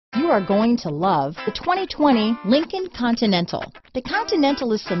are going to love the 2020 Lincoln Continental. The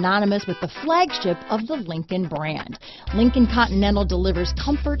Continental is synonymous with the flagship of the Lincoln brand. Lincoln Continental delivers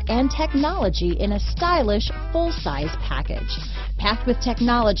comfort and technology in a stylish, full-size package. Packed with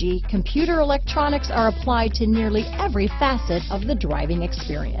technology, computer electronics are applied to nearly every facet of the driving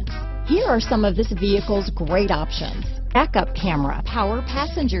experience. Here are some of this vehicle's great options: backup camera, power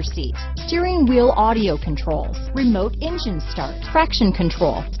passenger seat, steering wheel audio controls, remote engine start, traction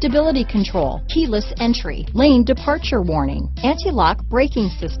control, stability control, keyless entry, lane departure warning, anti-lock braking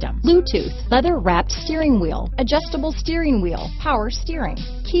system, Bluetooth, leather-wrapped steering wheel, adjustable steering wheel, power steering,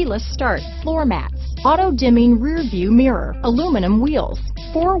 keyless start, floor mats, auto-dimming rear view mirror, aluminum wheels,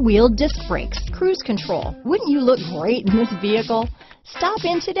 four-wheel disc brakes, cruise control. Wouldn't you look great in this vehicle? Stop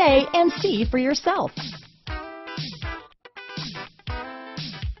in today and see for yourself.